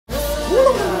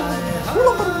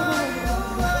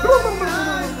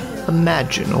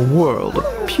Imagine a world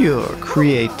of pure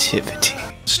creativity.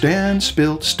 Stan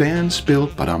spilled,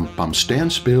 ba-dum-bum, Stan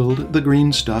spilled the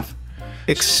green stuff.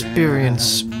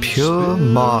 Experience Pure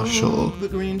Marshall,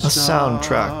 a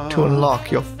soundtrack to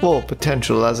unlock your full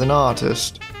potential as an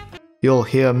artist. You'll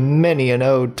hear many an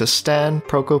ode to Stan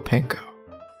PROKO.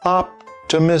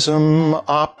 Optimism,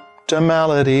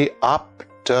 optimality,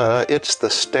 it's the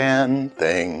Stan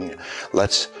thing.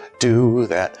 Let's do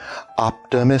that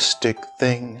optimistic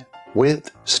thing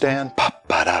with Stan.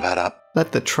 Pop-ba-da-ba-da.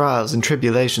 Let the trials and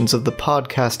tribulations of the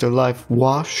podcaster life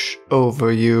wash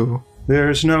over you.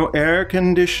 There's no air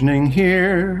conditioning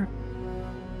here,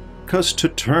 'cause to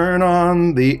turn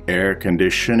on the air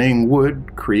conditioning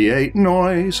would create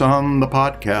noise on the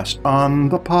podcast.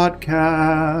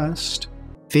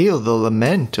 Feel the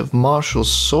lament of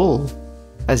Marshall's soul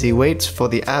as he waits for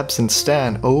the absent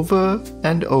Stan over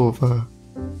and over.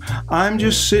 I'm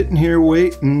just sitting here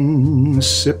waiting,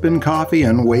 sipping coffee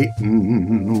and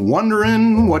waiting,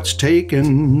 wondering what's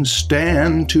taken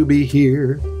Stan to be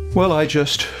here. Well, I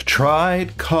just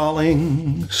tried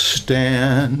calling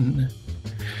Stan,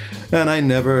 and I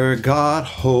never got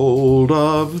hold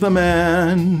of the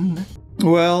man.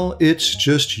 Well, it's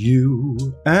just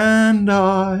you and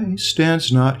I.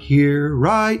 Stan's not here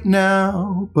right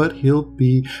now, but he'll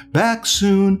be back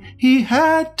soon. He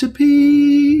had to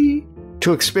pee.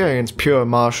 To experience Pure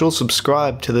Marshall,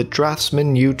 subscribe to the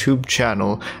Draftsmen YouTube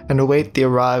channel and await the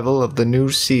arrival of the new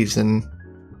season.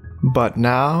 But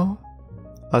now,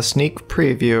 a sneak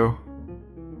preview.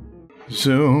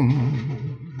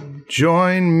 Zoom,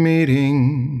 join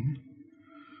meeting.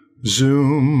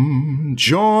 Zoom,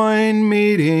 join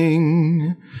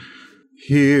meeting.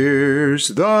 Here's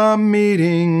the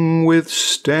meeting with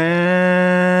Stan.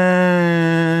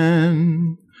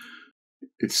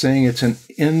 It's saying it's an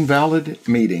invalid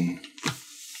meeting.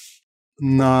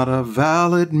 Not a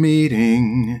valid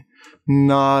meeting.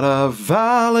 Not a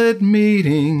valid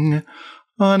meeting.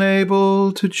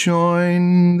 Unable to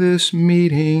join this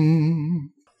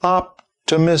meeting.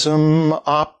 Optimism,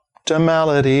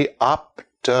 optimality,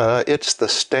 it's the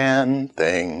Stan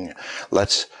thing.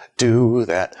 Let's do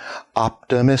that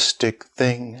optimistic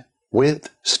thing with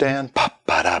Stan.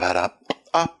 Pop-ba-da-ba-da.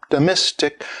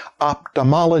 Optimistic,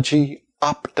 ophthalmology,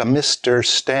 Optimister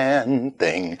Stan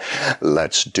thing.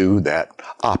 Let's do that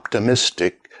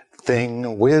optimistic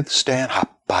thing with Stan.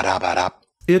 Hop-ba-da-ba-da.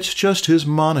 It's just his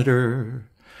monitor.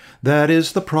 That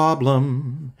is the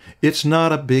problem. It's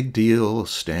not a big deal.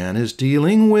 Stan is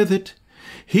dealing with it.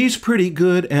 He's pretty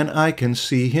good, and I can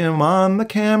see him on the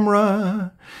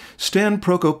camera. Stan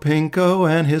PROKO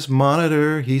and his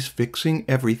monitor, he's fixing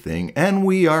everything. And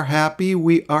we are happy,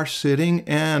 we are sitting,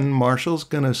 and Marshall's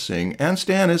gonna sing. And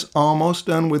Stan is almost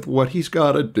done with what he's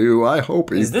gotta do. I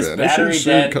hope he finishes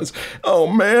soon, 'cause, oh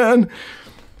man,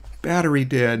 battery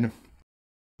dead.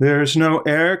 There's no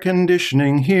air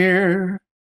conditioning here,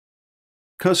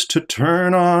 'cause to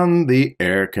turn on the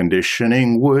air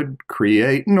conditioning would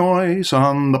create noise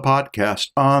on the podcast.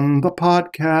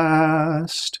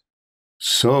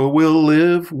 So we'll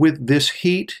live with this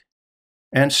heat,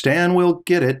 and Stan will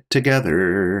get it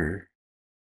together.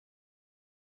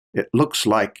 It looks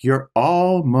like you're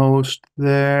almost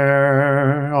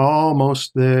there,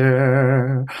 almost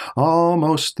there,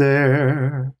 almost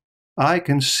there. I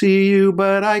can see you,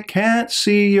 but I can't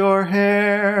see your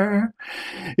hair.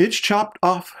 It's chopped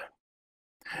off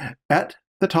at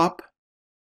the top,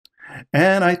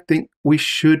 and I think we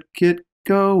should get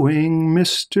going,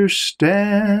 Mr.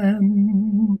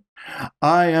 Stan.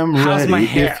 I am ready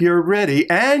if you're ready,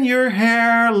 and your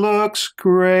hair looks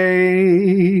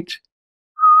great.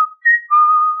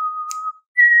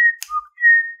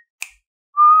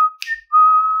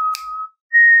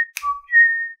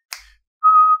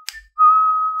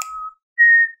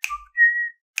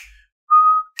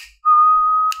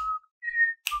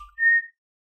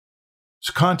 It's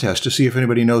a contest to see if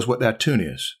anybody knows what that tune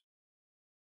is.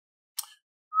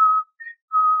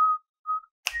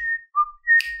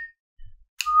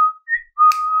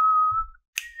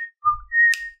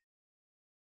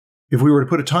 If we were to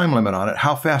put a time limit on it,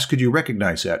 how fast could you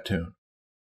recognize that tune?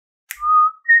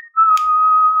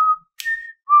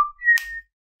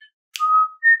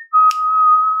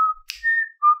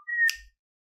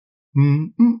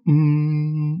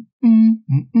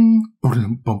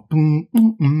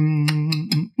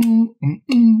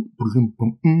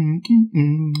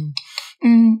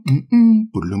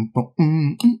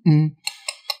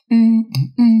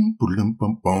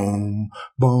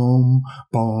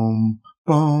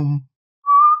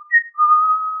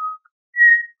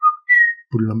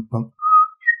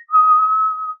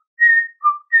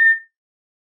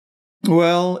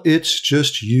 Well, it's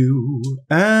just you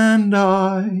and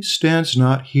I. Stan's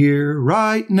not here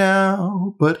right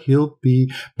now, but he'll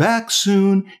be back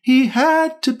soon. He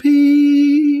had to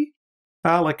pee.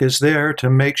 Alec is there to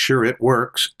make sure it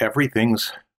works.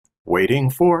 Everything's waiting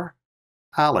for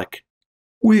Alec.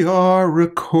 We are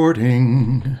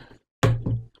recording.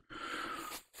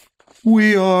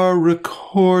 We are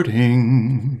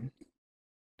recording.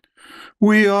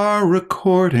 We are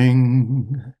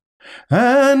recording.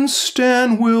 And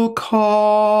Stan will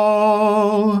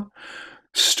call.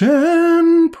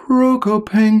 Stan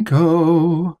Prokopenko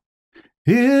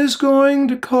is going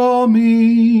to call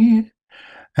me.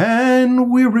 And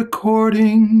we're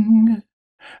recording.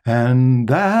 And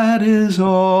that is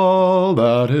all,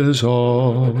 that is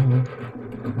all.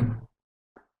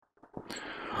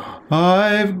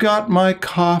 I've got my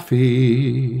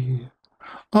coffee,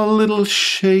 a little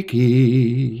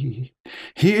shaky,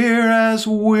 here as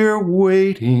we're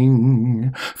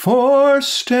waiting for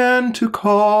Stan to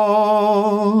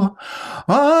call.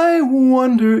 I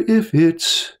wonder if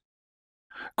it's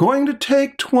going to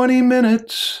take 20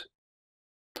 minutes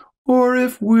or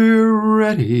if we're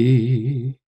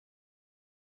ready.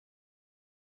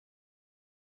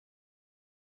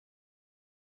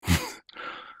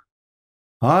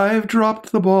 I've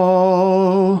dropped the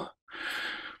ball.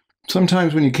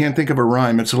 Sometimes when you can't think of a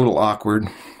rhyme, it's a little awkward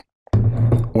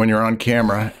when you're on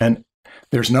camera and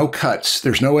there's no cuts,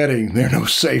 there's no editing, there's no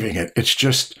saving it. It's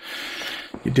just,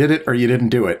 you did it or you didn't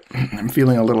do it. I'm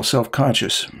feeling a little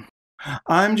self-conscious.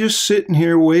 I'm just sitting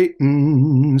here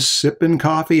waiting, sipping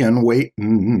coffee and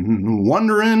waiting,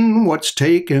 wondering what's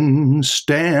taken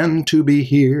Stan to be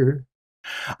here.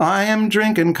 I am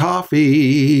drinking coffee,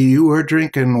 you are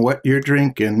drinking what you're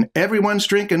drinking. Everyone's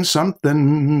drinking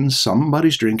something,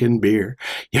 somebody's drinking beer.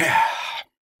 Yeah.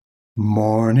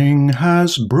 Morning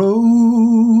has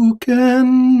broken,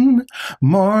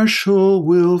 Marshall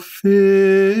will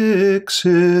fix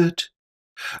it.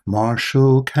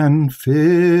 Marshall can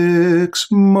fix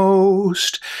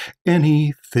most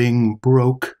anything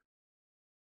broke.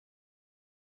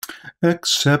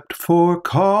 Except for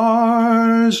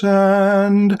cars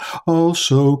and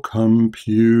also computers,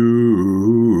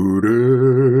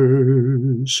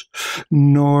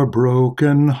 nor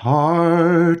broken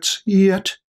hearts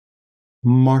yet.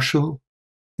 Marshall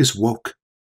is woke.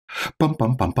 Bum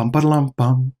bum bum bum ba-dum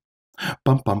bum.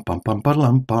 Bum bum bum bum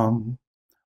ba-dum bum.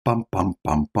 Bum bum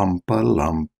bum bum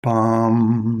ba-dum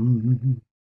bum.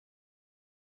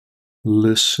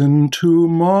 Listen to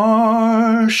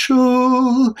Marshall,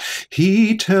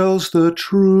 he tells the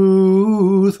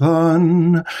truth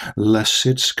unless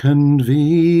it's convenient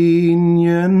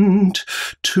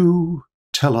to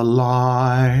tell a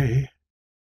lie.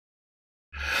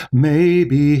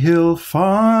 Maybe he'll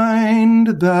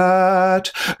find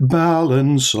that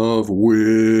balance of wisdom,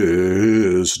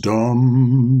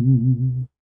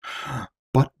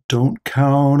 but don't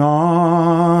count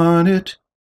on it.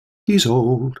 He's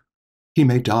old. He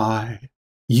may die.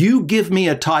 You give me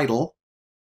a title,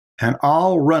 and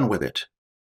I'll run with it.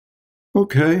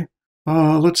 Okay,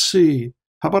 let's see.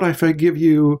 How about if I give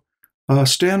you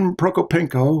Stan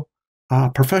Prokopenko,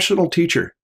 professional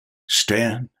teacher.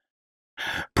 Stan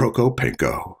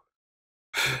Prokopenko,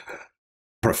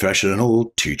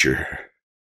 professional teacher.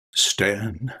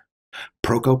 Stan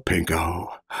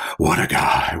Prokopenko. What a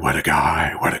guy, what a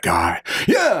guy, what a guy.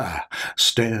 Yeah!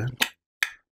 Stan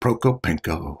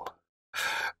Prokopenko.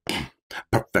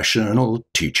 Professional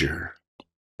teacher.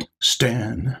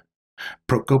 Stan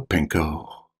Prokopenko.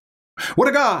 What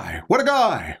a guy! What a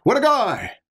guy! What a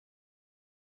guy!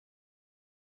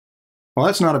 Well,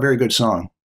 that's not a very good song.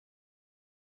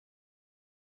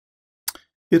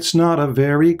 It's not a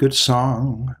very good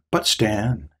song, but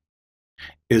Stan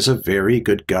is a very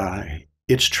good guy.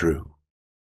 It's true.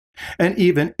 And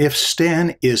even if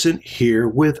Stan isn't here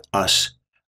with us,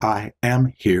 I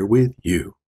am here with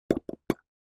you.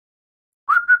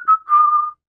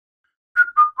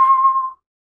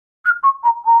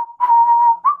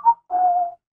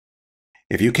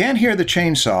 If you can't hear the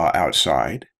chainsaw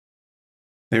outside,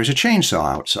 there's a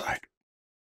chainsaw outside.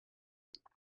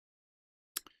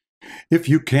 If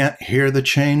you can't hear the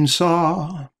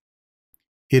chainsaw,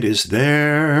 it is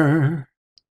there.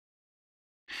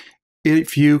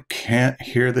 If you can't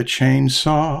hear the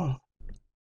chainsaw,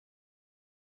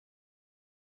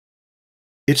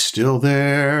 it's still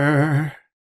there.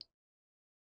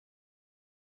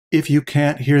 If you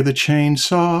can't hear the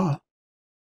chainsaw,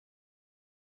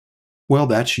 well,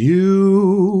 that's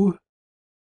you.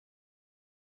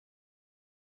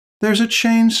 There's a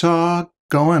chainsaw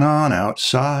going on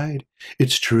outside.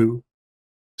 It's true.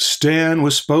 Stan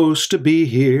was supposed to be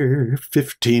here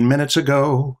 15 minutes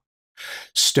ago.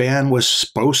 Stan was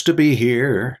supposed to be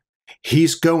here.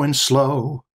 He's going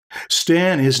slow.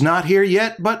 Stan is not here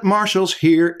yet, but Marshall's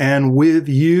here and with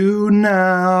you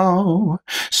now.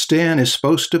 Stan is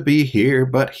supposed to be here,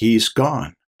 but he's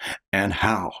gone. And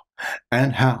how?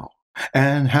 And how?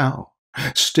 And how?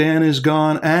 Stan is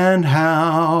gone and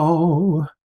how?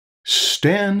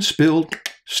 Stan spilled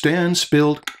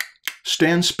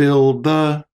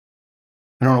the...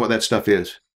 I don't know what that stuff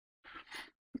is.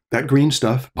 That green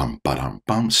stuff. Bum, ba-dum,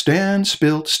 bum. Stan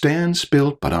spilled,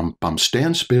 ba-dum, bum.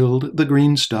 Stan spilled the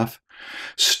green stuff.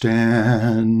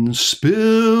 Stan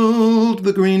spilled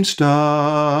the green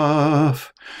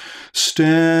stuff.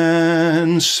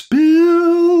 Stan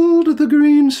spilled the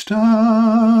green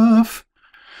stuff.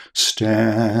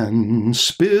 Stan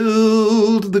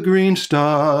spilled the green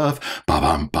stuff.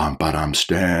 Ba-bum, bum, ba-dum.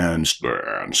 Stan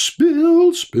spilled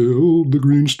the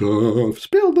green stuff.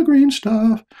 Spilled the green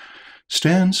stuff.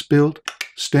 Stan spilled.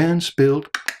 Stan spilled.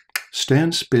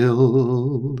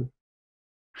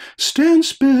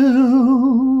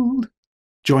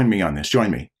 Join me on this.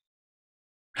 Join me.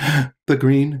 The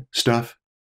green stuff.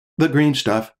 The green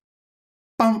stuff.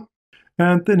 Bum.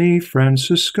 Anthony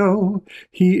Francisco,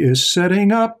 he is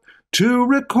setting up to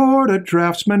record a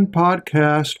Draftsmen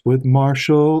podcast with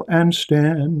Marshall and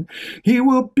Stan. He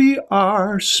will be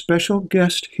our special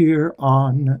guest here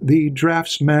on the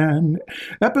Draftsman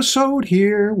episode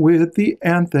here with the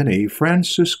Anthony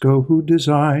Francisco who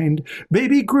designed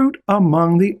Baby Groot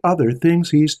among the other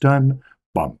things he's done.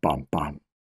 Bum, bum, bum.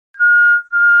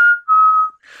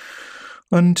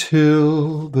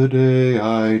 Until the day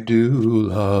I do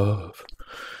love.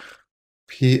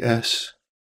 P.S.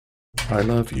 I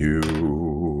love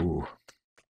you.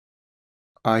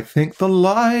 I think the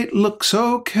light looks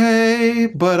okay,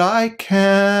 but I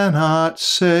cannot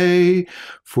say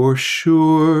for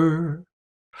sure,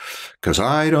 'cause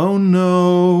I don't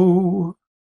know.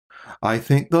 I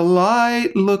think the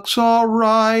light looks all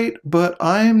right, but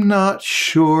I'm not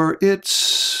sure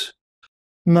it's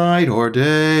night or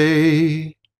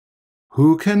day.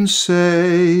 Who can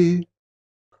say?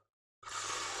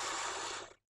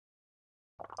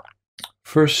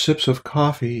 First sips of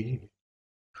coffee,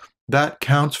 that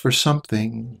counts for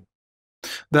something.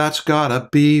 That's gotta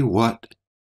be what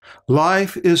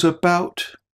life is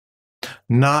about.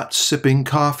 Not sipping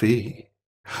coffee,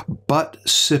 but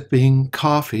sipping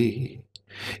coffee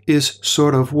is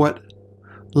sort of what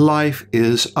life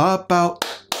is about.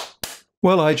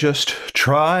 Well, I just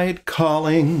tried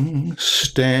calling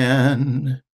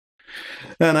Stan,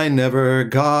 and I never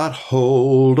got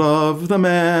hold of the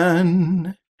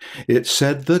man. It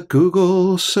said the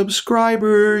Google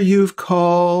subscriber you've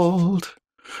called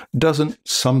doesn't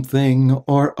something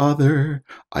or other,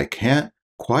 I can't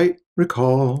quite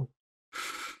recall.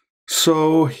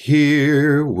 So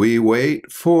here we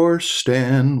wait for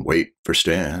Stan.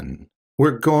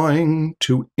 We're going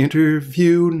to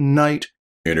interview night.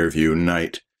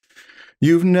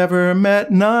 You've never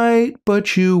met Night,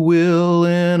 but you will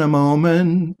in a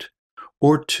moment,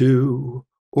 or 2,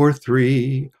 or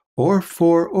 3, or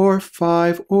 4, or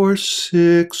 5, or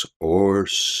 6, or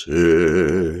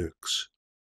 6.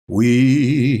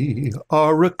 We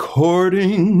are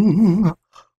recording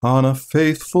on a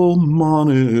faithful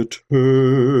monitor.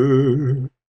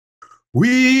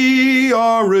 We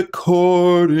are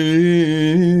recording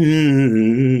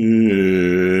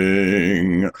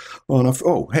on a...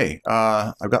 Oh, hey,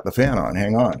 I've got the fan on.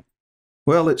 Hang on.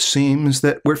 Well, it seems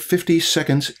that we're 50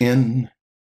 seconds in,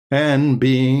 and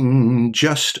being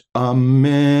just a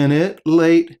minute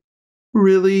late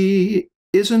really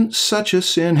isn't such a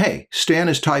sin. Hey, Stan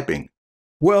is typing.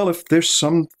 Well, if there's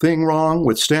something wrong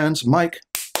with Stan's mic,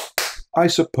 I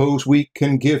suppose we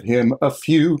can give him a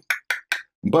few.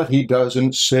 But he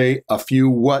doesn't say a few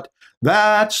what?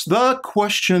 That's the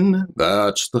question.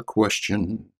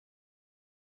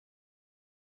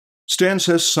 Stan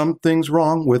says something's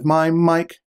wrong with my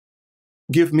mic.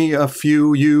 Give me a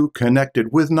few. You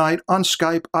connected with Night on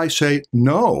Skype. I say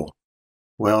no.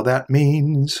 Well, that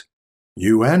means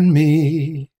you and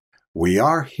me, we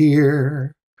are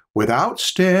here without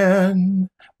Stan,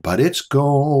 but it's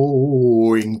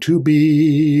going to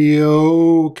be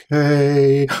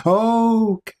okay.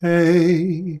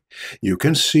 You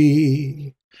can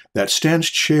see that Stan's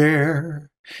chair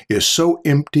is so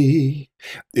empty.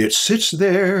 It sits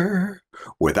there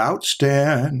without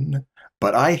Stan,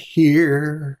 but I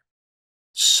hear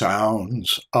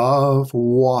sounds of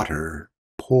water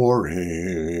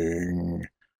pouring.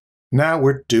 Now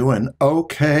we're doing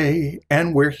okay,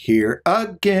 and we're here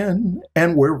again,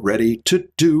 and we're ready to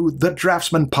do the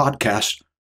Draftsman podcast.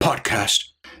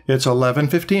 It's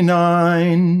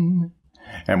 11:59,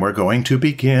 and we're going to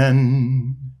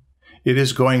begin. It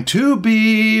is going to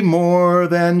be more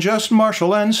than just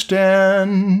Marshall and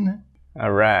Stan.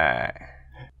 All right.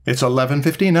 It's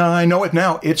 11:59.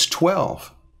 No, it's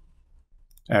 12.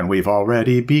 And we've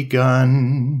already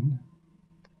begun.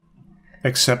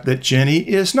 Except that Jenny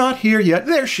is not here yet.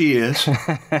 There she is.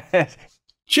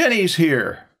 Jenny's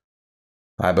here.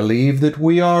 I believe that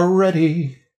we are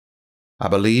ready. I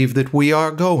believe that we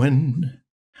are going.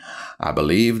 I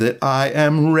believe that I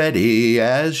am ready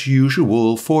as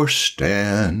usual for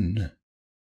Stan.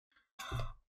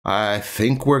 I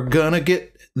think we're gonna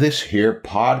get this here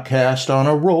podcast on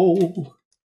a roll.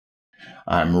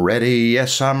 I'm ready,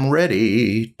 yes, I'm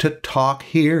ready to talk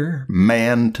here,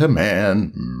 man to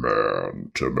man,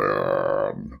 man to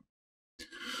man.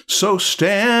 So,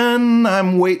 Stan,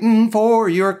 I'm waiting for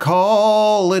your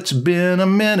call. It's been a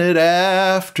minute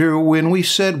after when we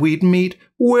said we'd meet.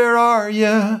 Where are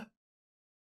ya?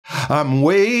 I'm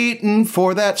waiting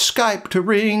for that Skype to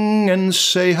ring and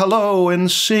say hello and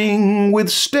sing with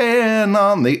Stan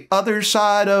on the other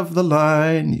side of the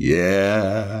line.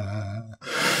 Yeah.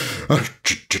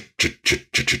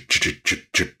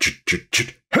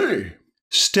 Hey,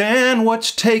 Stan,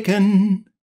 what's taken?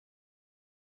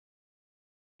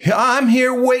 I'm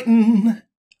here waiting.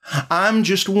 I'm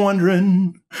just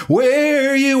wondering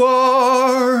where you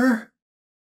are.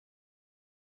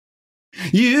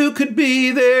 You could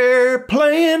be there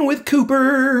playing with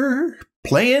Cooper,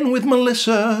 playing with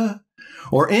Melissa,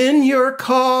 or in your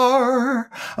car.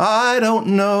 I don't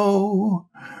know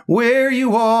where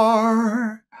you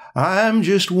are. I'm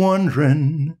just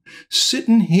wondering,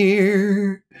 sitting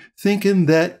here, thinking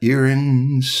that you're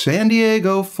in San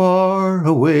Diego, far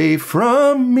away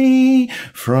from me,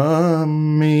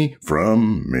 from me,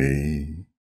 from me.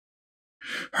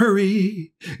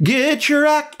 Hurry, get your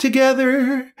act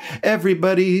together.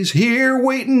 Everybody's here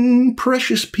waiting,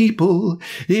 precious people,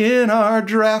 in our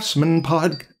Draftsmen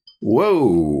pod.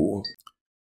 Whoa.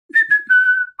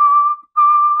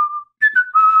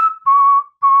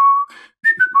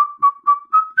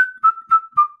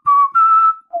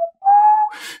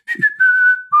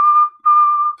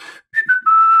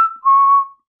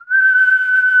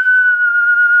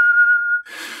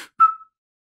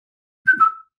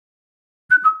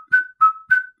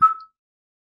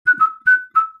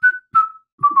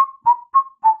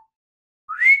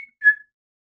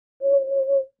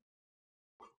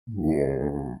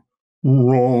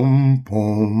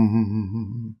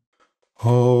 Rom-pom.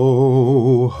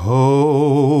 Ho,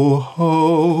 ho,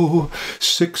 ho.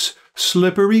 6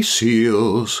 slippery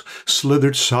seals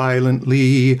slithered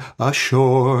silently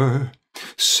ashore.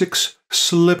 6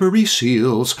 slippery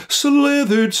seals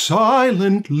slithered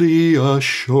silently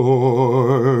ashore.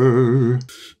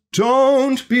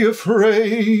 Don't be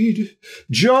afraid,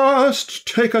 just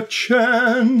take a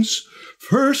chance.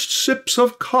 First sips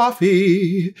of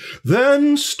coffee,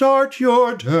 then start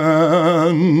your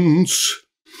dance.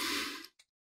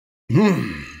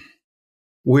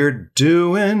 We're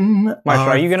doing Marshall,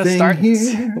 are you going to start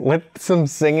here with some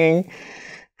singing?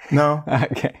 No.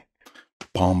 Okay.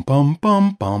 Bum bum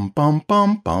bum bum bum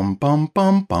bum bum bum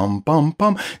bum bum bum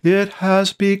bum. It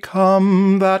has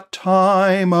become that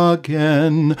time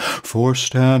again for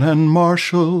Stan and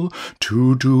Marshall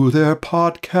to do their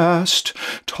podcast,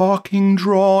 talking,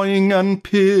 drawing, and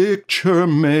picture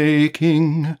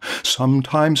making.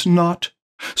 Sometimes not.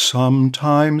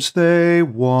 Sometimes they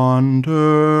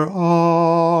wander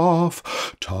off.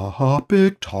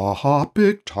 Topic,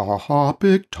 topic,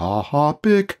 topic,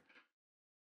 topic.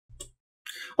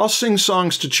 I'll sing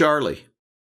songs to Charlie.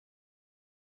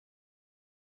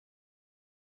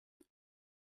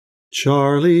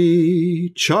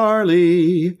 Charlie,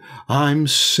 Charlie, I'm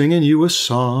singing you a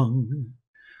song.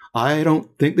 I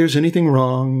don't think there's anything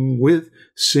wrong with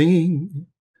singing.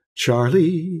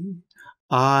 Charlie,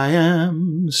 I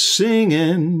am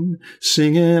singing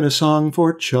a song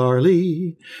for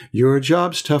Charlie. Your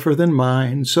job's tougher than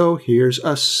mine, so here's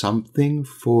a something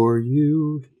for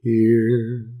you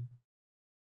here.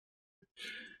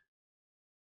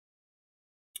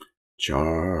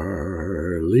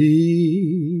 Charlie,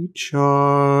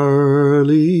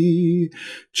 Charlie,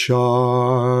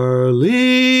 Charlie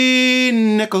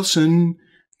Nicholson,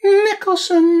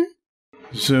 Nicholson.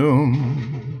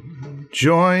 Zoom,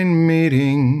 join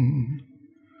meeting.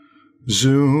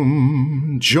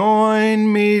 Zoom,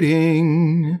 join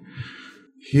meeting.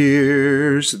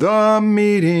 Here's the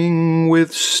meeting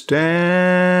with Stan.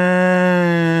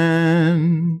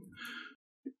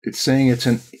 It's saying it's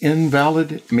an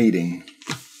invalid meeting.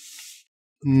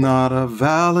 Not a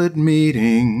valid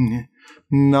meeting.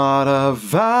 not a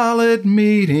valid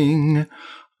meeting,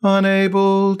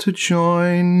 unable to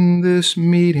join this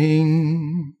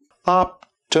meeting.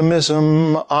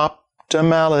 Optimism,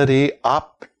 optimality,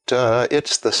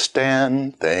 it's the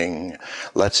Stan thing.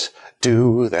 Let's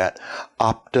do that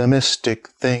optimistic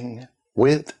thing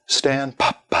with Stan.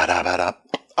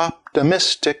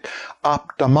 Optimistic,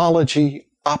 ophthalmology,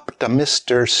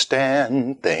 Optimister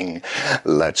Stan thing.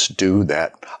 Let's do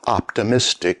that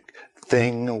optimistic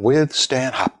thing with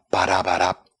Stan.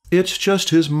 It's just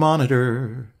his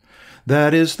monitor.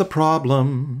 That is the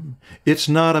problem. It's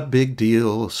not a big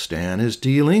deal. Stan is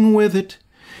dealing with it.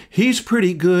 He's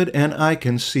pretty good, and I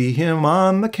can see him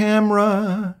on the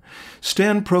camera.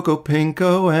 Stan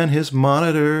PROKO and his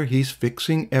monitor, he's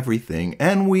fixing everything.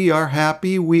 And we are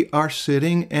happy, we are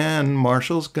sitting, and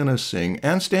Marshall's gonna sing.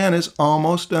 And Stan is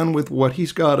almost done with what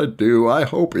he's gotta do. I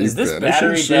hope he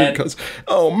finishes soon, 'cause,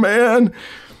 oh man,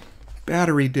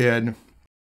 battery dead.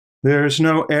 There's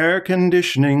no air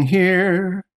conditioning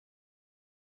here,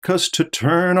 'cause to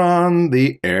turn on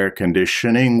the air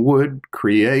conditioning would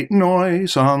create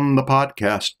noise on the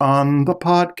podcast,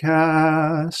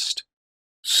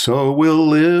 So we'll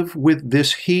live with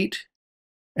this heat,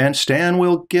 and Stan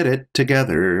will get it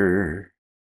together.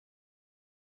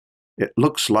 It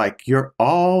looks like you're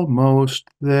almost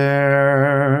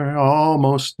there,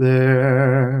 almost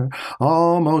there,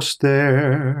 almost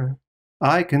there.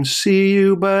 I can see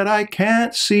you, but I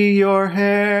can't see your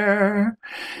hair.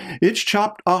 It's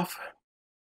chopped off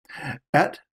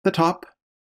at the top,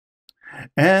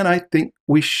 and I think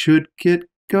we should get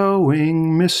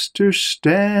going, Mr.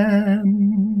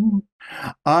 Stan.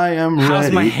 I am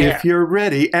ready if you're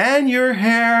ready, and your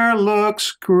hair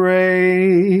looks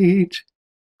great.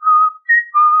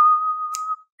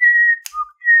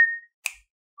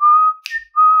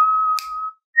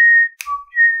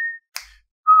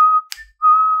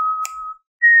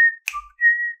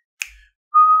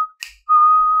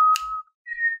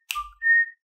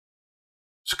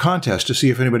 It's a contest to see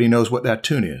if anybody knows what that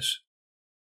tune is.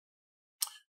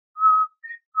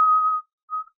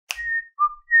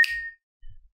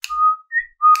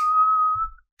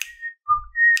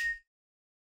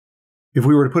 If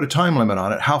we were to put a time limit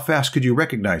on it, how fast could you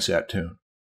recognize that tune?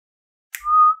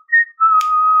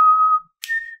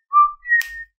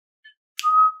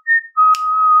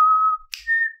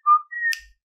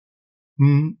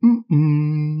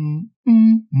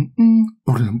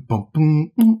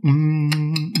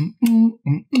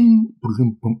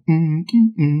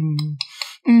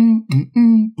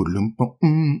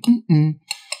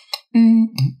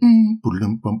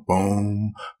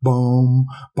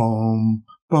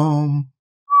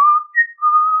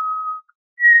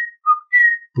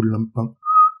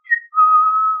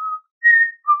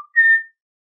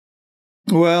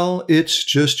 Well, it's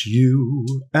just you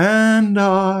and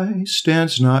I.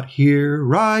 Stan's not here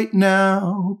right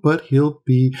now, but he'll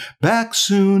be back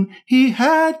soon. He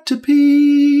had to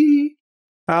pee.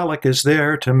 Alec is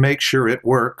there to make sure it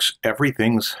works.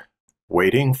 Everything's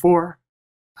waiting for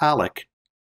Alec.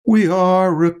 We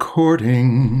are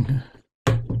recording.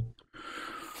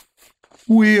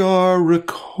 We are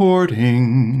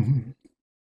recording.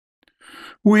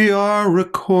 We are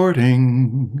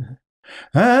recording.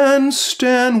 And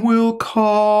Stan will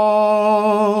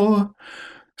call.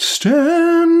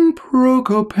 Stan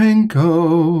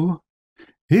PROKO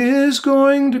is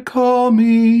going to call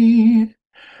me.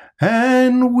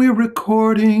 And we're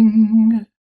recording.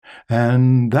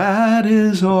 And that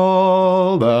is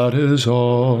all, that is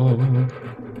all.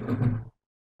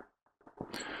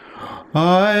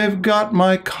 I've got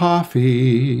my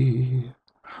coffee,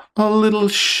 a little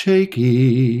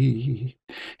shaky,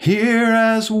 here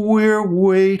as we're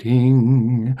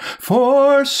waiting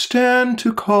for Stan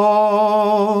to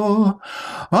call.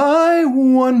 I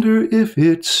wonder if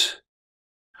it's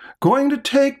going to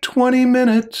take 20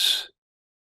 minutes,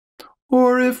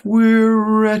 or if we're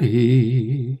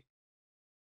ready.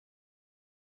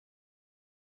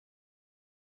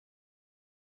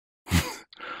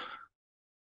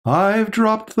 I've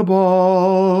dropped the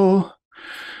ball.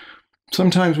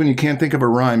 Sometimes when you can't think of a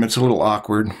rhyme, it's a little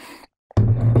awkward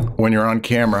when you're on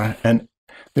camera and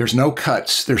there's no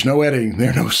cuts, there's no editing,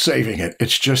 there's no saving it.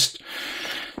 It's just,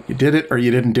 you did it or you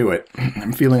didn't do it.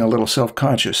 I'm feeling a little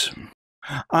self-conscious.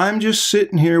 I'm just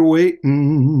sitting here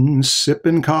waiting,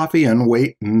 sipping coffee and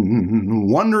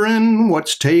waiting, wondering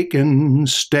what's taken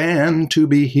Stan to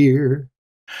be here.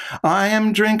 I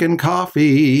am drinking coffee,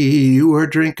 you are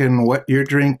drinking what you're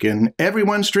drinking.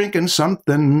 Everyone's drinking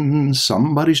something,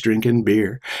 somebody's drinking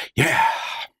beer. Yeah.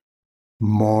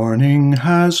 Morning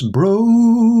has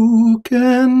broken,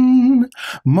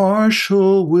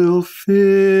 Marshall will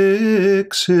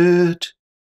fix it.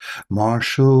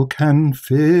 Marshall can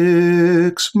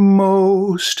fix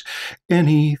most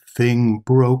anything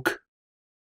broke,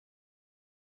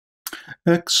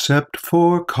 except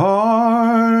for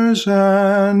cars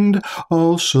and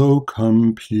also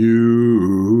computers,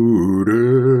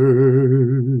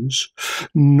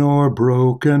 nor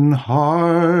broken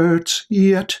hearts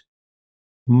yet.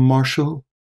 Marshall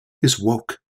is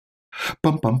woke.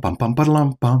 Bum bum bum bum ba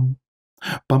lum bum.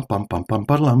 Bum bum bum bum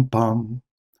ba lum bum.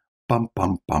 Bum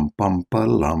bum bum bum ba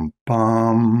lum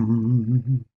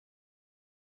bum.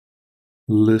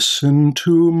 Listen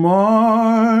to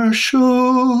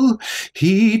Marshall,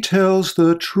 he tells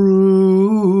the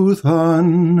truth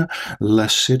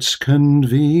unless it's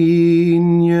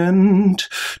convenient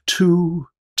to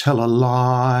tell a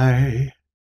lie.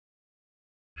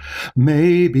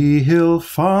 Maybe he'll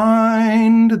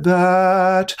find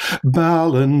that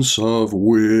balance of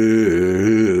wisdom,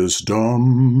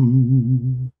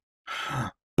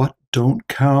 but don't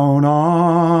count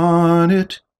on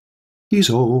it. He's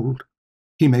old.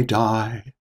 He may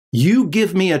die. You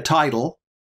give me a title,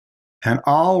 and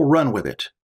I'll run with it.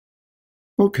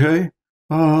 Okay,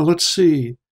 let's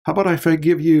see. How about if I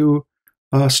give you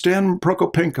Stan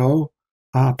Prokopenko,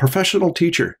 professional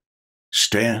teacher?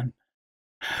 Stan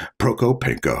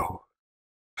Prokopenko,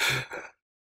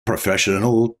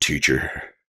 professional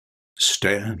teacher.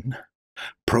 Stan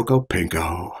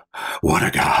Prokopenko. What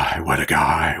a guy, what a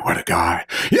guy, what a guy.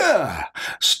 Yeah!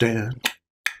 Stan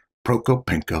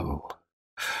Prokopenko,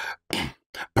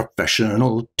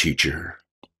 professional teacher.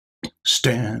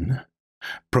 Stan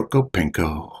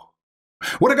Prokopenko.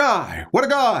 What a guy! What a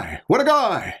guy! What a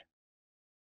guy!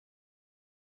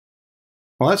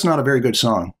 Well, that's not a very good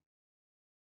song.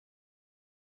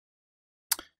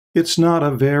 It's not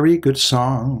a very good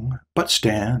song, but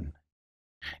Stan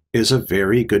is a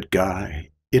very good guy.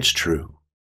 It's true.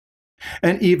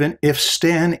 And even if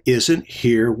Stan isn't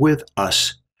here with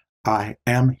us, I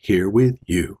am here with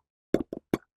you.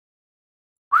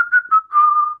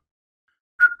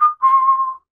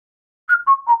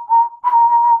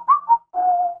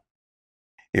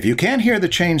 If you can't hear the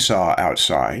chainsaw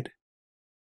outside,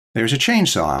 there's a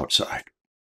chainsaw outside.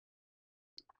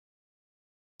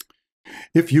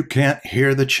 If you can't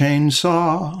hear the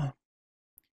chainsaw,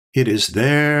 it is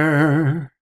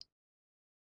there.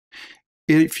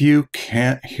 If you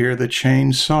can't hear the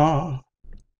chainsaw,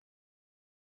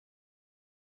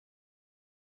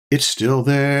 it's still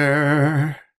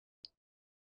there.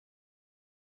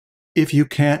 If you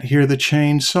can't hear the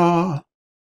chainsaw,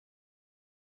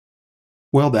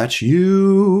 well, that's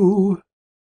you.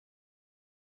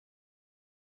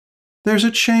 There's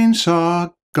a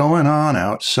chainsaw going on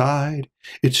outside.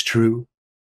 It's true.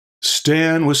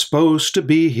 Stan was supposed to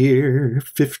be here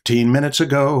 15 minutes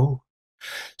ago.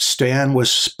 Stan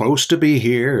was supposed to be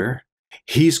here.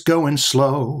 He's going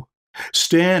slow.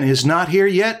 Stan is not here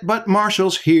yet, but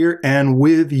Marshall's here and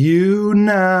with you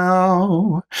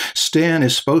now. Stan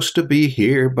is supposed to be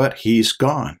here, but he's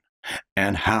gone.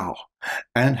 And how?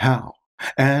 And how?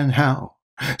 And how?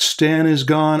 Stan is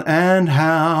gone, and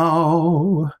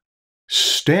how?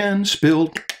 Stan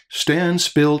spilled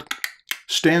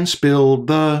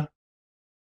the...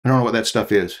 I don't know what that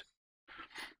stuff is.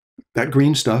 That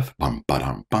green stuff. Bum,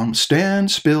 ba-dum, bum. Stan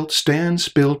spilled,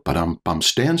 ba-dum, bum.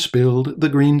 Stan spilled the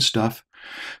green stuff.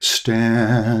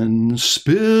 Stan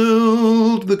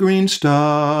spilled the green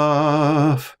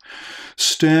stuff.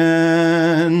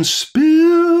 Stan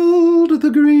spilled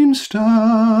the green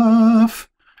stuff.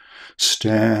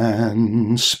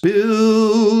 Stan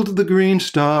spilled the green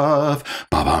stuff.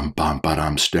 Ba-bum, bum,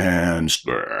 ba-dum. Stan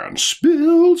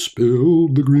spilled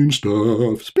the green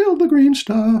stuff. Spilled the green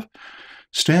stuff.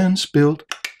 Stan spilled.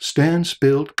 Stan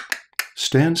spilled.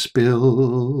 Stan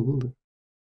spilled.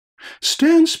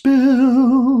 Stan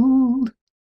spilled.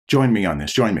 Join me on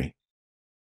this. Join me.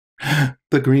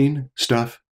 The green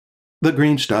stuff. The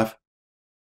green stuff.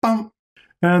 Bum.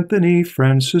 Anthony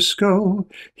Francisco,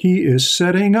 he is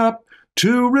setting up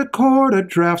to record a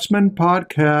Draftsmen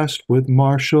podcast with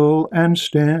Marshall and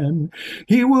Stan.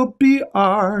 He will be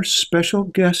our special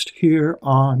guest here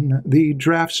on the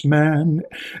Draftsman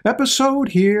episode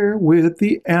here with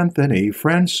the Anthony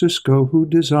Francisco who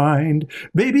designed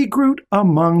Baby Groot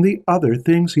among the other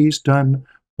things he's done.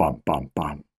 Bum, bum,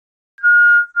 bum.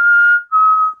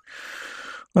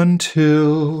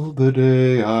 Until the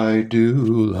day I do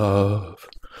love.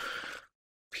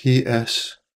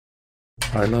 P.S.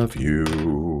 I love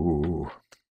you.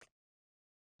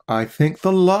 I think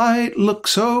the light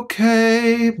looks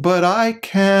okay, but I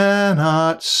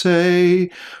cannot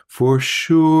say for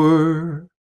sure.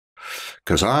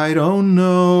 'Cause I don't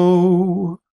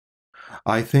know.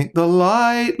 I think the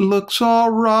light looks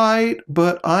all right,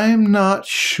 but I'm not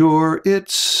sure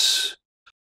it's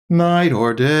night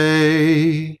or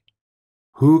day.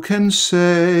 Who can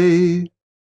say?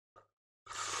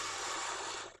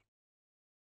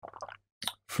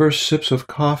 First sips of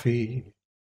coffee,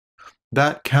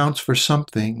 that counts for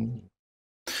something.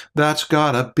 That's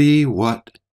gotta be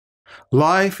what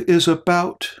life is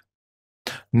about.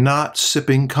 Not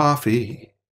sipping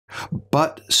coffee,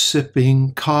 but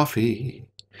sipping coffee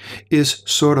is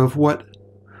sort of what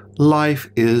life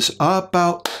is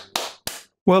about.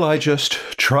 Well, I just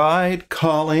tried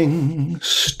calling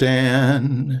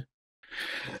Stan,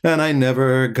 and I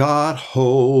never got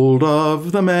hold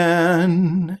of the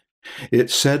man. It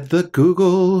said the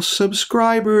Google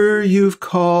subscriber you've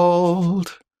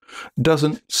called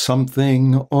doesn't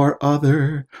something or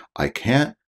other, I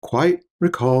can't quite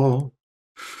recall.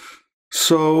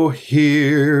 So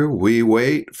here we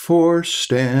wait for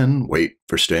Stan.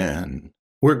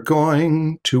 We're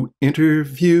going to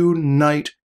interview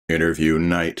Knight.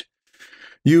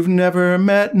 You've never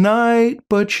met Knight,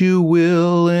 but you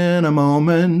will in a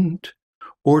moment,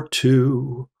 or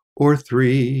 2, or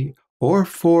 3, or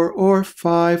 4, or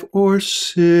 5, or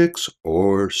 6,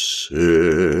 or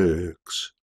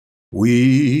 6.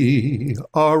 We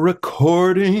are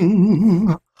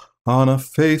recording on a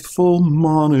faithful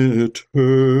monitor.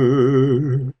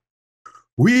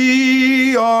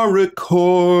 We are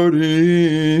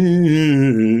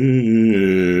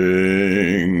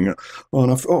recording on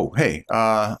a... Oh, hey,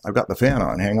 I've got the fan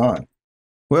on. Hang on.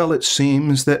 Well, it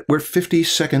seems that we're 50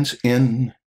 seconds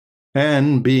in,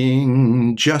 and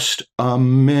being just a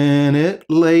minute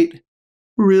late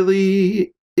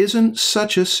really isn't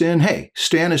such a sin. Hey,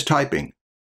 Stan is typing.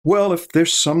 Well, if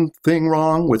there's something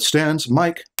wrong with Stan's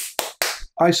mic,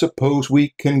 I suppose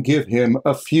we can give him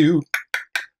a few,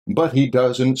 but he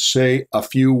doesn't say a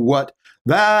few what?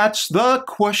 That's the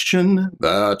question.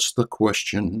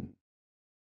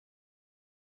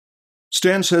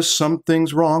 Stan says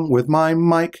something's wrong with my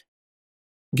mic.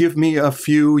 Give me a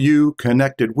few you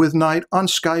connected with Knight on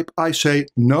Skype. I say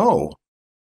no.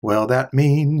 Well, that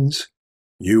means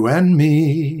you and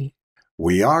me,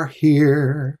 we are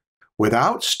here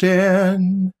without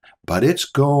Stan, but it's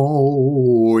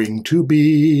going to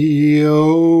be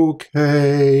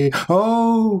okay.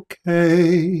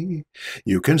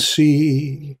 You can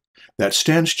see that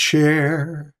Stan's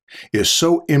chair is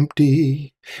so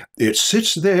empty. It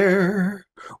sits there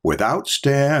without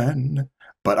Stan,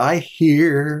 but I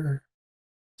hear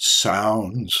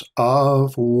sounds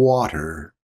of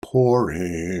water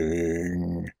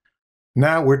pouring.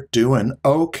 Now we're doing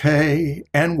okay,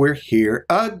 and we're here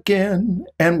again,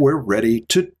 and we're ready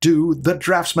to do the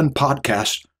Draftsmen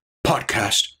podcast.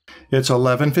 It's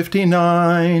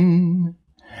 11:59,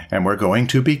 and we're going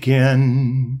to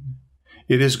begin.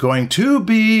 It is going to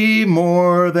be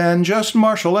more than just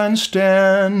Marshall and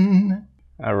Stan.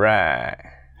 All right.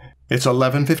 It's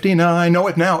 11:59. No,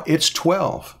 now it's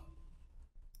 12.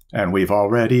 And we've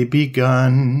already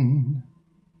begun.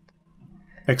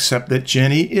 Except that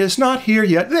Jenny is not here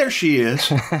yet. There she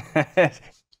is.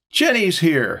 Jenny's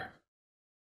here.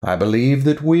 I believe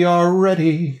that we are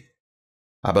ready.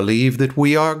 I believe that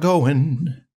we are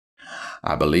going.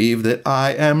 I believe that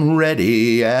I am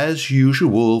ready as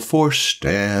usual for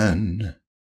Stan.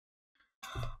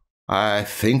 I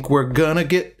think we're gonna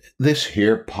get this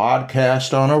here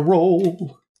podcast on a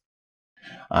roll.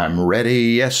 I'm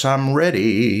ready, yes, I'm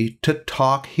ready to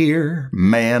talk here,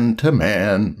 man to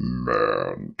man.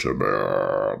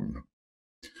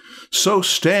 So,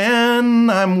 Stan,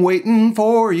 I'm waiting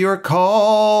for your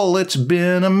call. It's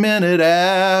been a minute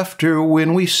after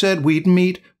when we said we'd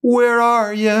meet. Where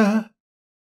are ya?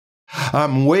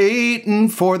 I'm waiting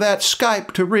for that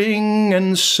Skype to ring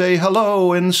and say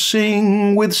hello and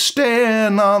sing with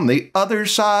Stan on the other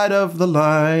side of the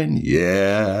line.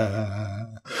 Yeah.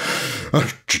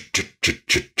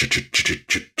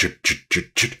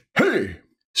 Hey,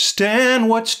 Stan,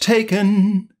 what's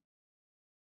taken?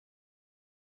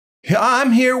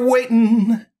 I'm here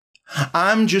waiting.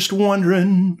 I'm just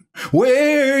wondering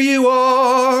where you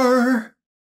are.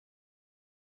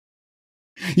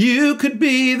 You could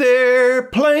be there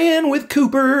playing with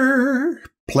Cooper,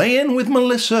 playing with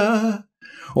Melissa,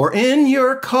 or in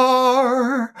your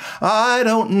car. I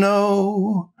don't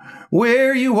know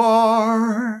where you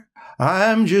are.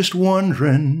 I'm just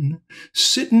wondering,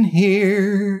 sitting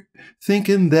here,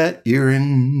 thinking that you're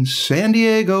in San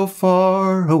Diego,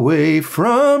 far away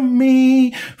from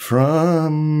me.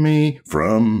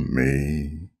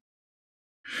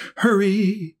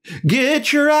 Hurry,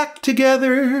 get your act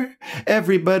together.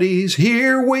 Everybody's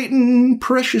here waiting,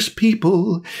 precious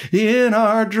people, in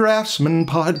our Draftsmen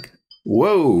pod.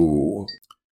 Whoa.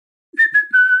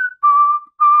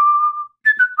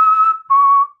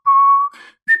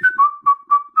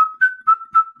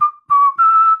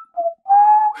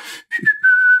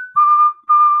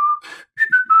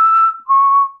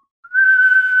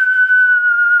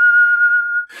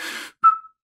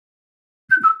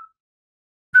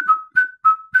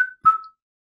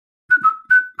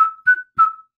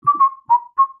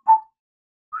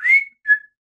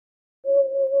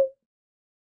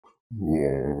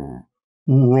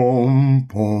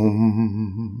 Rom-pom.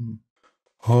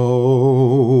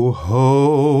 Ho,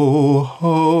 ho,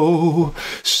 ho.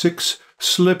 6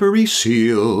 slippery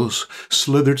seals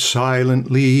slithered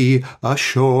silently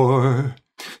ashore.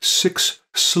 6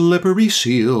 slippery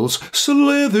seals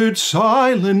slithered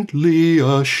silently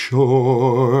ashore.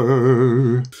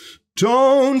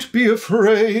 Don't be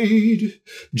afraid,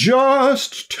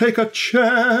 just take a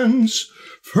chance.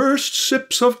 First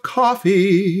sips of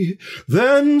coffee,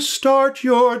 then start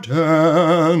your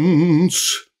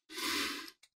dance.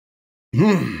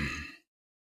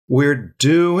 We're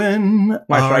doing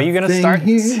Marshall, are you going to start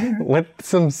here. with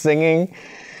some singing?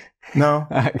 No.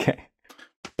 Okay.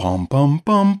 Bum bum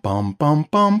bum bum bum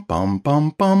bum bum bum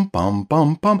bum bum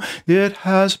bum bum. It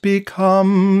has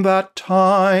become that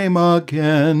time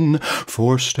again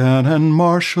for Stan and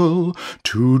Marshall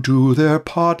to do their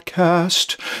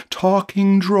podcast,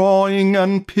 talking, drawing,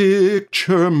 and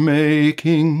picture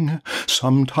making.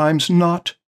 Sometimes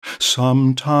not.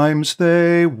 Sometimes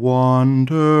they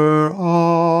wander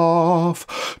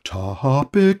off.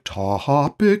 Topic,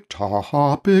 topic,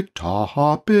 topic,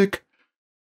 topic.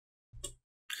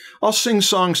 I'll sing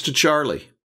songs to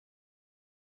Charlie.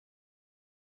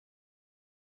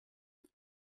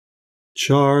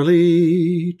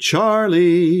 Charlie,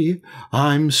 Charlie,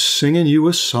 I'm singing you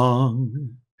a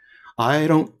song. I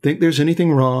don't think there's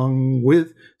anything wrong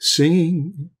with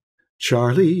singing.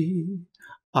 Charlie,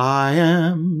 I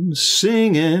am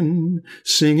singing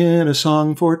a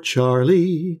song for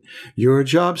Charlie. Your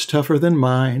job's tougher than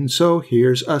mine, so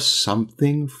here's a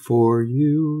something for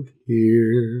you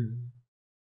here.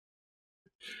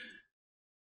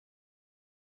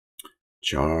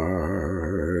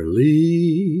 Charlie,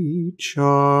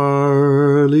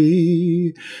 Charlie,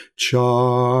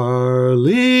 Charlie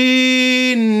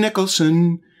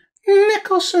Nicholson,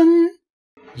 Nicholson.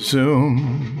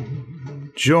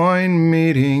 Zoom, join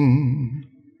meeting.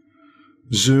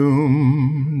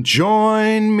 Zoom,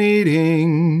 join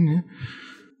meeting.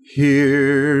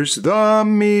 Here's the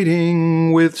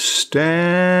meeting with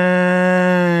Stan.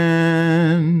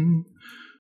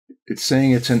 It's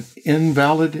saying it's an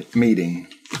invalid meeting.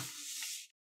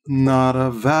 Not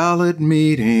a valid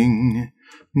meeting.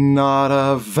 Not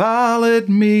a valid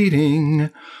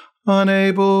meeting.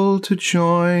 Unable to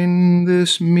join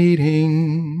this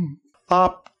meeting.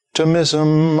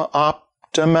 Optimism,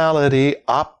 optimality,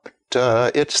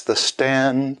 it's the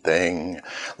Stan thing.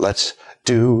 Let's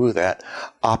do that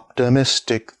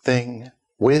optimistic thing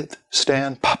with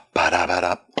Stan.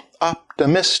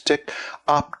 Optimistic,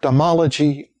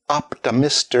 ophthalmology,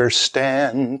 Optimister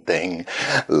Stan thing.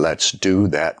 Let's do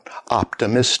that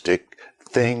optimistic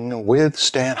thing with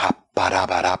Stan.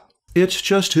 It's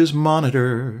just his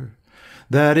monitor.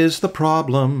 That is the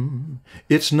problem.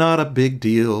 It's not a big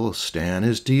deal. Stan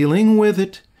is dealing with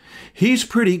it. He's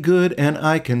pretty good, and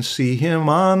I can see him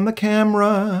on the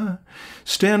camera.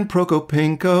 Stan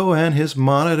PROKO and his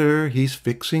monitor, he's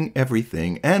fixing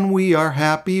everything. And we are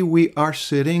happy, we are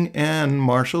sitting, and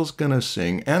Marshall's gonna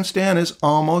sing. And Stan is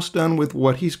almost done with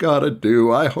what he's gotta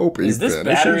do. I hope he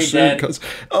finishes soon, 'cause,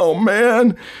 oh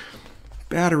man,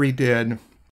 battery dead.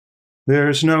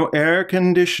 There's no air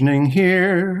conditioning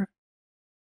here.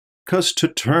 'Cause to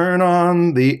turn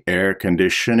on the air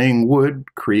conditioning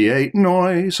would create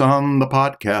noise on the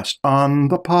podcast,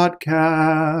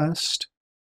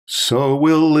 So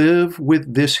we'll live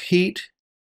with this heat,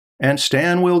 and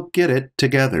Stan will get it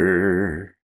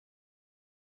together.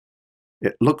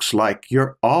 It looks like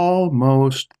you're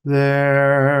almost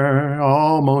there,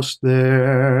 almost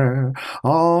there,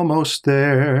 almost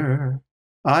there.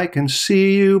 I can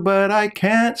see you, but I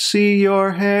can't see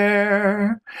your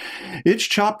hair. It's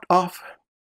chopped off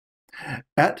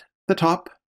at the top,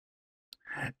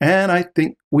 and I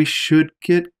think we should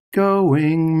get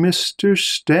going, Mr.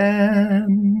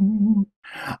 Stan.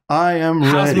 I am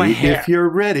How's my ready hair? if you're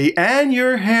ready, and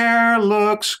your hair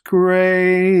looks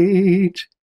great.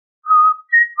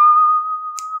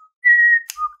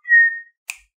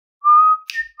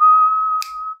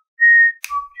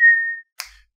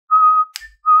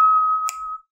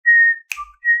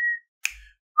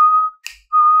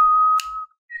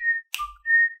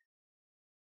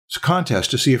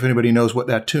 contest to see if anybody knows what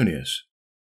that tune is.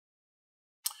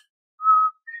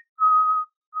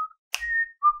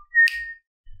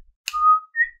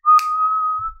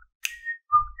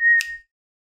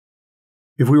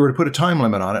 If we were to put a time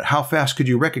limit on it, how fast could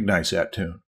you recognize that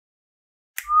tune?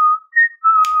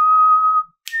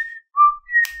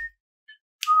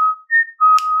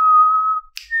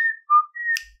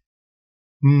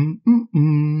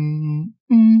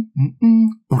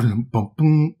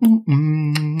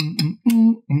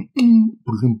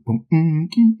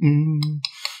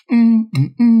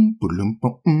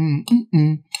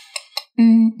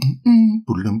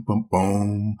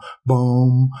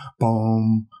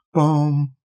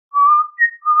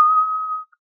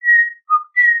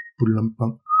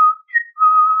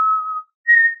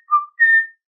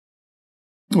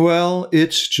 Well,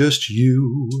 it's just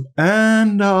you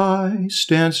and I.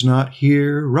 Stan's not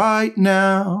here right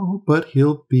now, but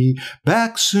he'll be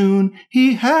back soon.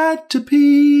 He had to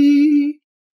pee.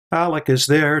 Alec is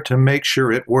there to make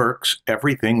sure it works.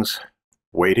 Everything's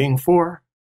waiting for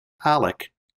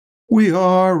Alec. We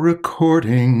are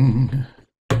recording.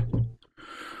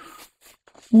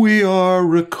 We are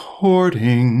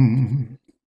recording.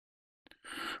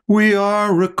 We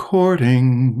are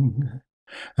recording.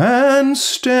 And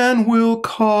Stan will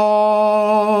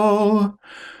call.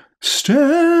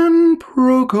 Stan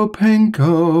Prokopenko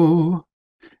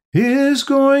is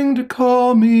going to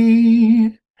call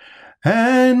me.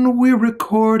 And we're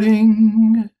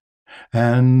recording.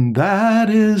 And that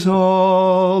is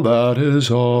all, that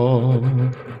is all.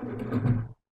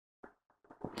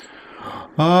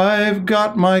 I've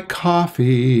got my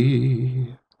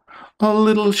coffee, a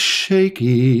little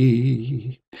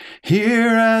shaky, here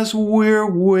as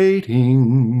we're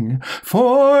waiting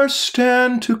for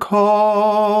Stan to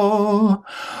call.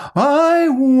 I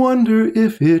wonder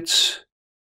if it's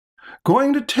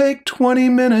going to take 20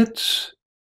 minutes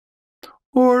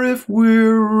or if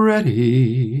we're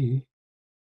ready.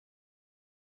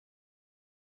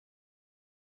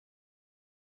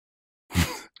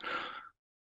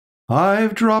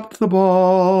 I've dropped the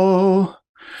ball.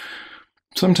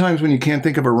 Sometimes when you can't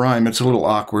think of a rhyme, it's a little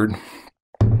awkward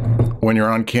when you're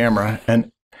on camera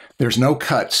and there's no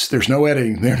cuts, there's no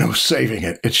editing, there's no saving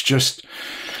it. It's just,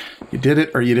 you did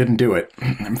it or you didn't do it.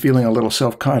 I'm feeling a little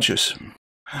self-conscious.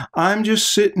 I'm just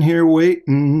sitting here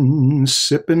waiting,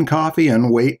 sipping coffee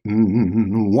and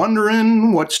waiting,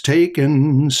 wondering what's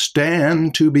taken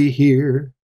Stan to be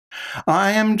here.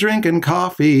 I am drinking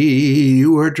coffee,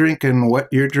 you are drinking what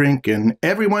you're drinking.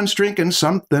 Everyone's drinking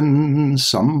something,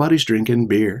 somebody's drinking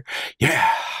beer. Yeah.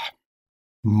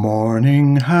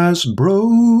 Morning has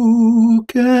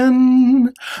broken,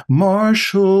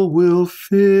 Marshall will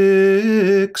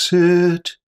fix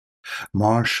it.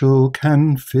 Marshall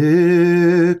can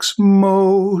fix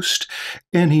most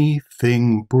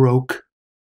anything broke.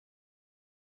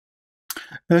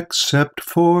 Except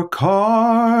for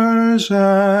cars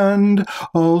and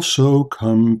also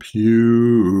computers,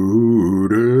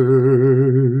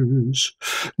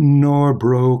 nor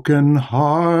broken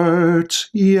hearts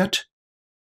yet.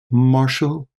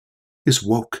 Marshall is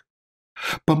woke.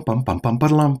 Bum bum bum bum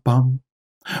ba-lum bum.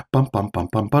 Bum bum bum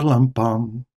bum ba-lum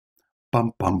bum.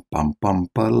 Bum bum bum bum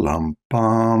ba-lum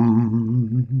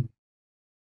bum.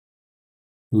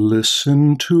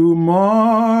 Listen to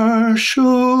Marshall,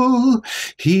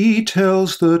 he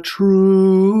tells the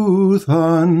truth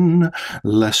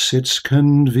unless it's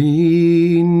convenient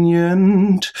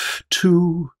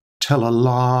to tell a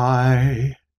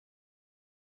lie.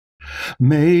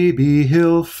 Maybe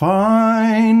he'll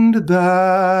find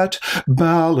that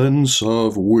balance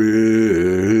of wisdom,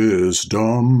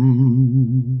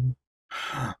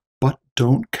 but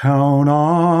don't count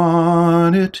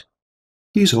on it.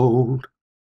 He's old.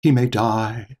 He may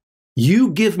die. You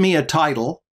give me a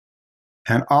title,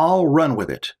 and I'll run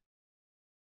with it.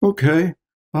 Okay,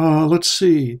 let's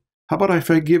see. How about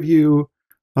if I give you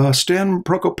Stan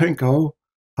Prokopenko,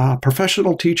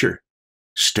 professional teacher.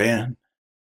 Stan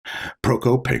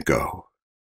Prokopenko,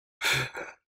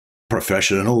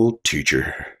 professional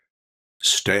teacher.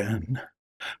 Stan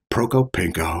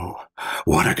Prokopenko.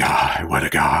 What a guy, what a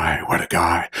guy, what a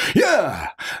guy. Yeah!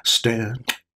 Stan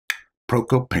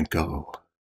Prokopenko.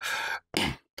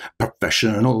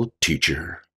 Professional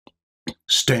teacher.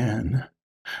 Stan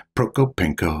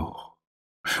Prokopenko.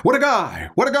 What a guy!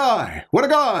 What a guy! What a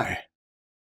guy!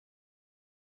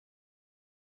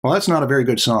 Well, that's not a very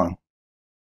good song.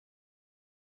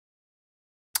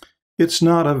 It's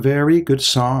not a very good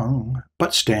song,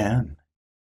 but Stan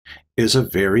is a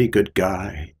very good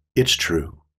guy. It's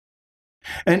true.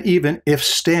 And even if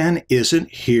Stan isn't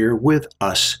here with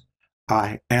us,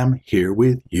 I am here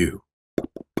with you.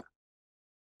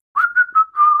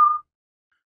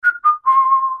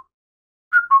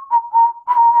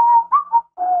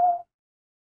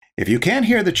 If you can't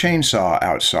hear the chainsaw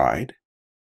outside,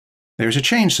 there's a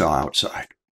chainsaw outside.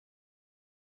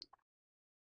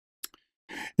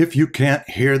 If you can't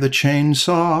hear the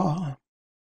chainsaw,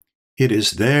 it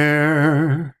is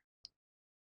there.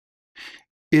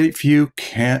 If you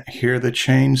can't hear the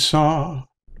chainsaw,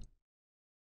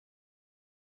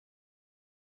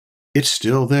 it's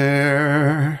still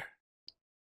there.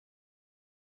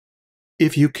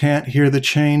 If you can't hear the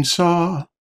chainsaw,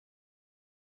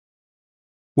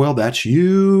 well, that's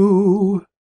you.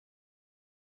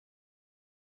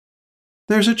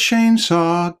 There's a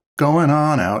chainsaw going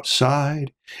on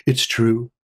outside. It's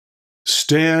true.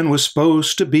 Stan was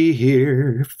supposed to be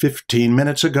here 15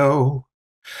 minutes ago.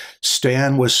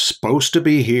 Stan was supposed to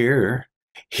be here.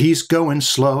 He's going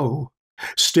slow.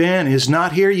 Stan is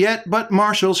not here yet, but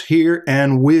Marshall's here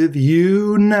and with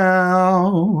you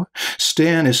now.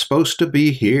 Stan is supposed to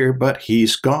be here, but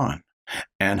he's gone.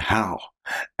 And how?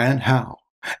 And how?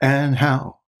 And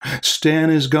how?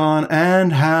 Stan is gone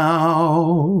and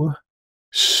how?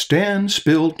 Stan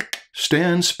spilled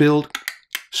the...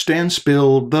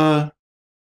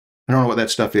 I don't know what that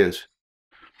stuff is.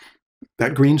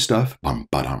 That green stuff. Bum,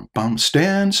 ba-dum, bum.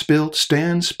 Stan spilled,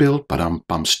 ba-dum,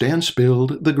 bum. Stan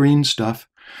spilled the green stuff.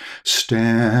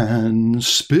 Stan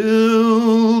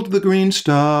spilled the green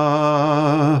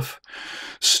stuff.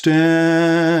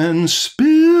 Stan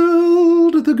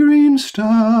spilled the green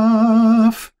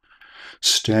stuff.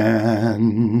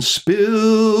 Stan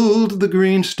spilled the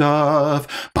green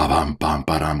stuff. Ba-bum, bum,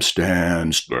 ba-dum.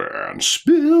 Stan spilled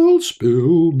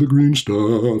the green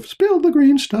stuff. Spilled the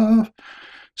green stuff.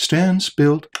 Stan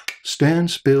spilled, Stan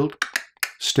spilled,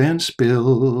 Stan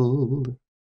spilled.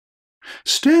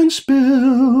 Stan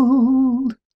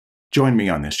spilled. Join me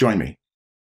on this, join me.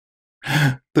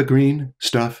 The green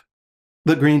stuff,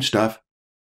 the green stuff.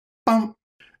 Bum.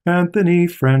 Anthony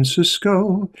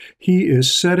Francisco, he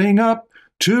is setting up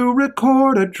to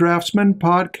record a Draftsmen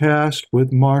podcast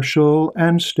with Marshall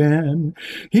and Stan.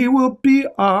 He will be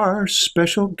our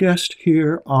special guest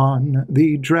here on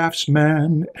the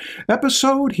Draftsman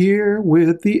episode here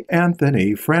with the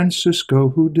Anthony Francisco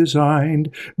who designed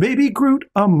Baby Groot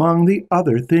among the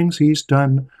other things he's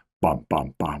done. Bum,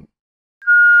 bum, bum.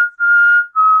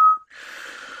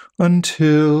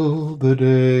 Until the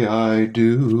day I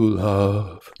do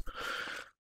love.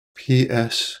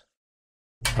 P.S.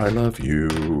 I love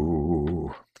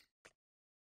you.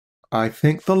 I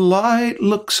think the light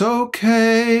looks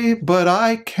okay, but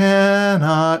I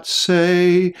cannot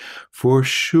say for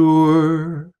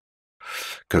sure,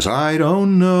 'cause I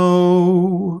don't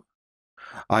know.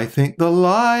 I think the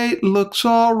light looks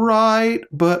all right,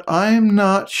 but I'm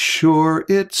not sure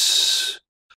it's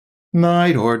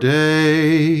night or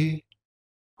day.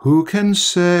 Who can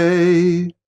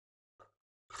say?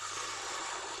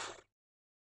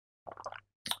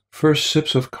 First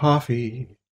sips of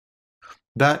coffee,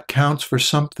 that counts for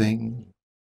something.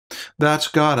 That's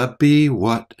gotta be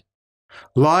what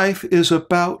life is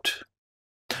about.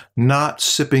 Not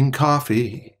sipping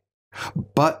coffee,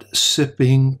 but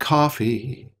sipping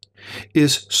coffee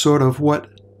is sort of what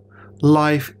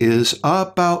life is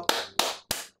about.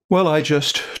 Well, I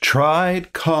just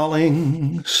tried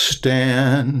calling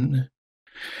Stan,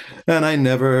 and I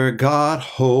never got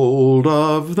hold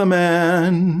of the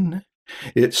man.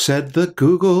 It said the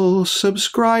Google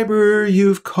subscriber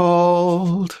you've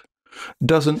called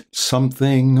doesn't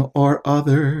something or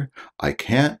other, I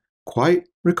can't quite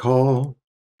recall.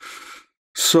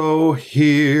 So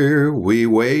here we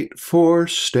wait for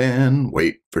Stan.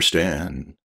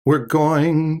 We're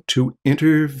going to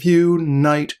interview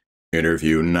Night.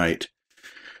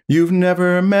 You've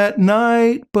never met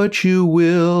Night, but you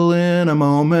will in a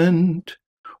moment,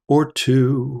 or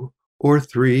 2, or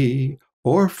 3,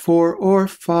 or 4, or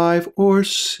 5, or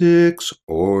 6,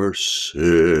 or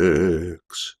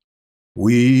 6.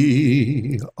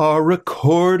 We are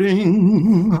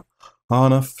recording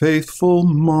on a faithful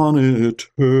monitor.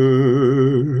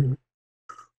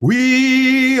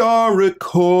 We are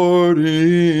recording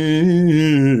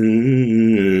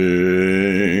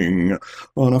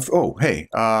on a... Oh, hey,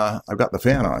 I've got the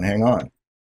fan on. Hang on.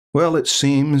 Well, it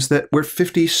seems that we're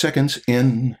 50 seconds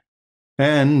in,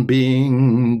 and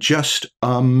being just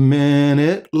a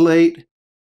minute late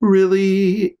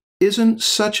really isn't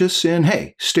such a sin.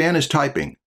 Hey, Stan is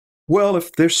typing. Well,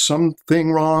 if there's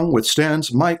something wrong with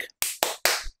Stan's mic,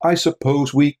 I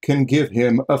suppose we can give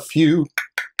him a few.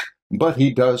 But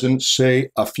he doesn't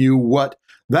say a few what?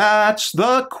 That's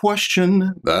the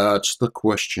question.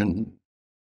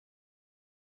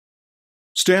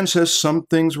 Stan says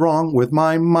something's wrong with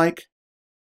my mic.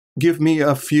 Give me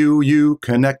a few. You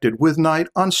connected with Night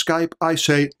on Skype? I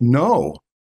say no.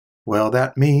 Well,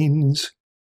 that means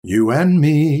you and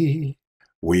me,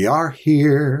 we are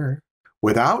here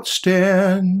without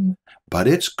Stan, but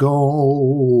it's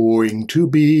going to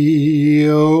be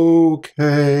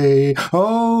okay,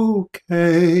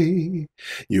 okay.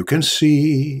 You can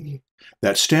see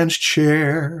that Stan's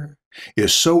chair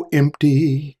is so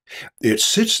empty, it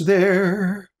sits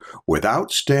there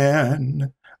without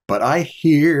Stan, but I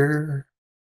hear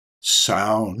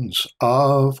sounds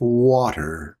of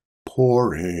water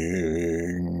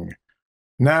pouring.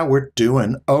 Now we're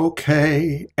doing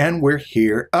okay, and we're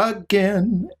here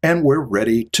again, and we're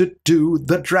ready to do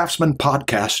the Draftsmen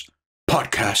podcast.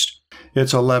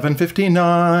 It's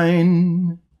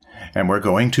 11:59, and we're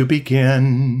going to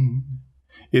begin.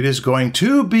 It is going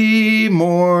to be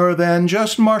more than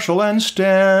just Marshall and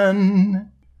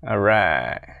Stan. All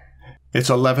right. It's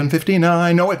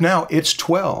 11:59. No, now it's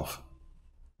 12.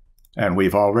 And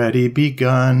we've already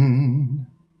begun.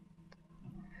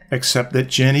 Except that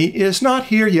Jenny is not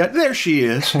here yet. There she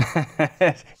is.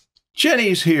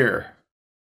 Jenny's here.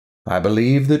 I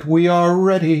believe that we are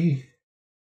ready.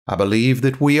 I believe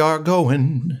that we are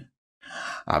going.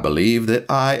 I believe that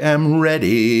I am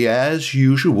ready as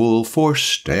usual for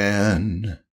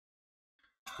Stan.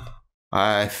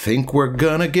 I think we're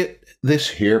gonna get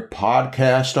this here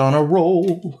podcast on a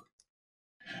roll.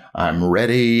 I'm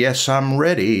ready, yes, I'm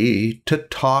ready to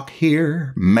talk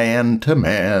here, man to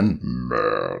man,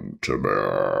 man to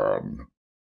man.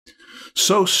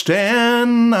 So,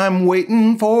 Stan, I'm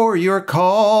waiting for your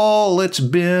call. It's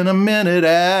been a minute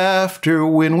after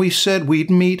when we said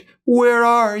we'd meet. Where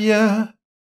are you?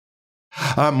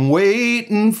 I'm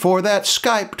waiting for that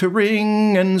Skype to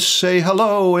ring and say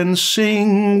hello and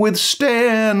sing with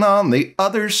Stan on the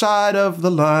other side of the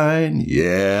line.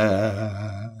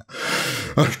 Yeah.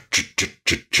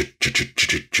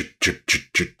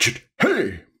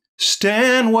 Hey,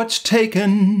 Stan, what's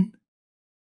taken?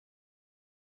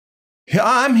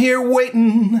 I'm here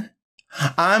waiting.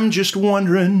 I'm just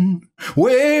wondering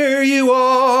where you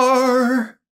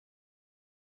are.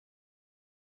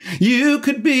 You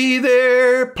could be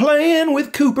there playing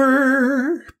with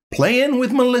Cooper, playing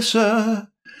with Melissa,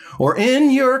 or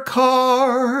in your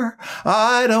car.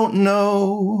 I don't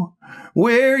know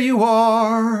where you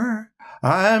are.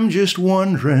 I'm just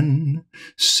wondering,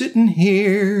 sitting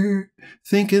here,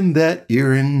 thinking that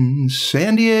you're in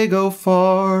San Diego,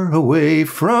 far away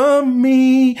from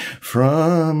me,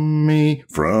 from me,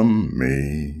 from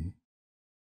me.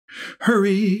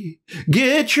 Hurry,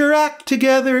 get your act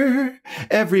together.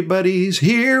 Everybody's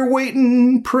here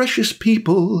waiting, precious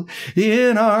people,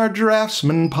 in our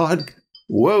Draftsmen pod.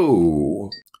 Whoa.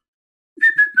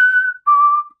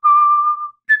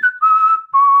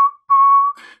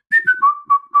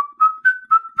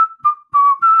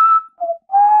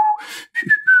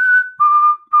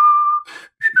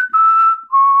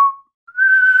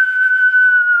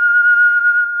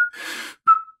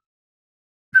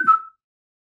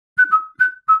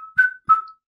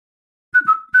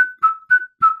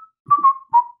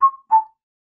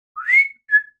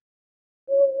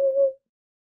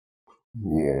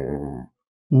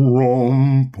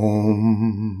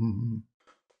 Rom-pom.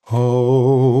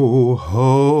 Ho,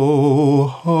 ho,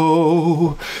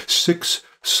 ho. 6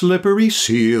 slippery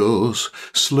seals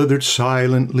slithered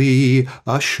silently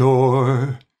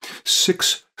ashore.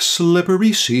 6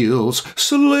 slippery seals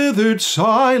slithered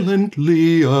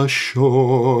silently ashore.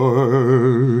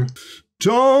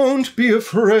 Don't be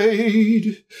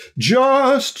afraid,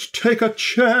 just take a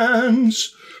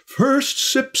chance. First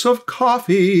sips of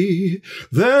coffee,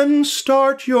 then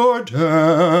start your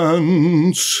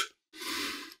dance.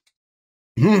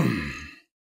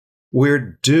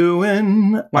 We're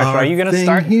doing Marshall, are you going to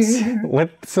start here.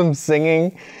 with some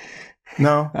singing?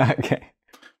 No. Okay.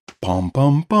 Bum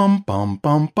bum bum bum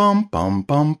bum bum bum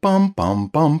bum bum bum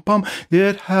bum bum.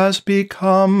 It has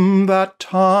become that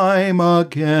time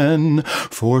again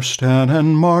for Stan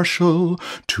and Marshall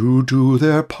to do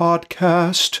their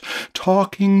podcast,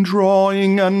 talking,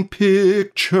 drawing, and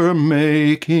picture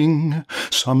making.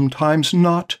 Sometimes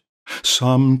not.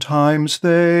 Sometimes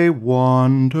they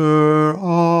wander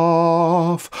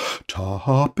off.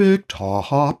 Topic,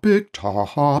 topic,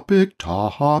 topic,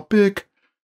 topic.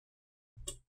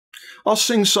 I'll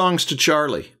sing songs to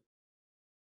Charlie.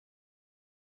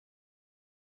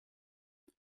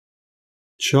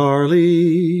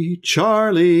 Charlie,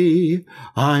 Charlie,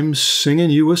 I'm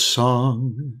singing you a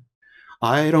song.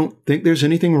 I don't think there's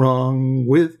anything wrong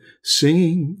with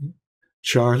singing.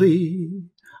 Charlie,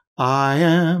 I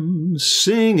am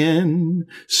singing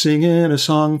a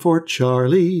song for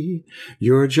Charlie.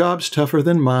 Your job's tougher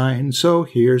than mine, so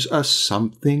here's a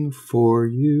something for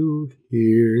you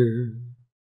here.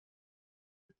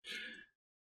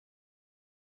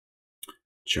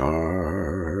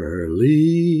 Charlie,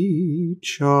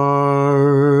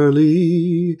 Charlie,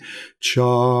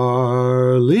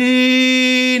 Charlie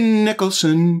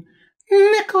Nicholson,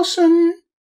 Nicholson.